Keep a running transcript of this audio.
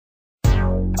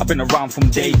I've been around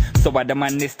from day, so I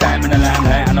demand this time in the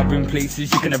limelight. And I've been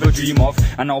places you can never dream of,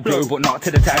 and I'll blow but not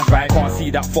till the time's right. Can't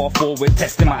see that far forward,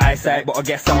 testing my eyesight, but I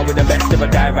guess I'll be the best if I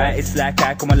die right. It's like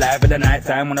I come alive at the night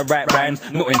time when I write rhymes,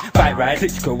 nothing, fight right.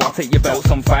 Klitschko, I'll take your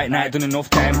belts on fight night. Done enough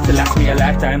time to last me a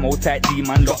lifetime. Old tight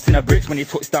D-man, lost in a bricks when he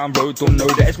touch down road. Don't know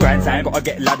that it's grind time, gotta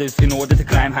get ladders in order to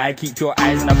climb high. Keep your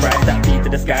eyes on the prize, that beat to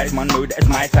the skies. Man, know that it's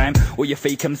my time, all your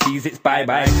fake MCs, it's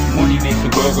bye-bye. Money makes the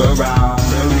world go round,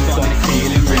 only on it's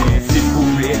feeling rich. Simple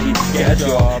really, get a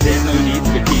job, there's no need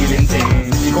to be peeling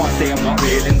things. You can't say I'm not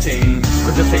real and ting,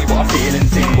 cause I say what I feel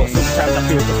and ting. But sometimes I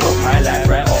feel to fuck my life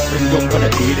right off and jump on a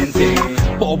dealing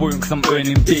thing. But I won't cause I'm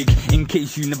earning big. In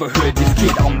case you never heard this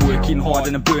kid, I'm working hard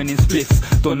and I'm burning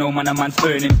spliffs. Don't know man, a man's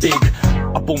earning big.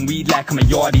 I bum weed like I'm a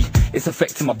yardie, it's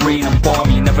affecting my brain, I'm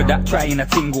balmy. Never that trying a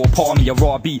tingle or palm me. A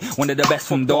raw beat, one of the best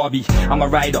from Derby. I'm a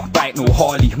rider, bike no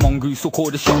Harley. Mongoose, so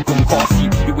called a shotgun car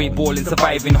seat. You ain't balling,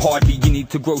 surviving hardly. You need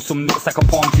to grow some nuts like a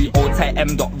palm tree. Old tight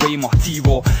M. Raymer,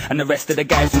 T-Raw, and the rest of the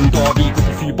guys from Derby. Grip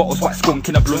a few bottles, white skunk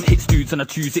in a blunt. Hits dudes on a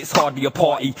Tuesday, it's hardly a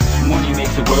party. Money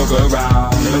makes the world go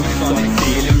round, loads on it's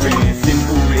feeling rich.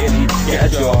 Simple really, get a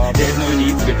job, there's no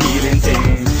need to be peeling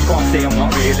things. You can't say I'm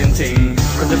not real and ting,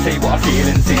 cause I say what I feel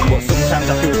and ting. But sometimes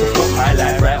I feel to fuck my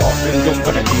life right off and jump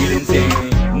on a dealing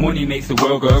thing. Money makes the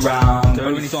world go round,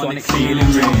 only Sonic's feeling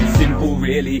rich. Simple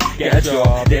really, get a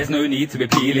job, there's no need to be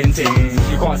peeling things.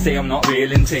 You can't say I'm not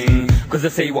real and ting, cause I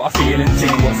say what I feel and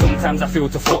ting. But sometimes I feel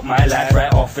to fuck my life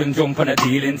right off and jump on a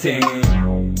dealing thing.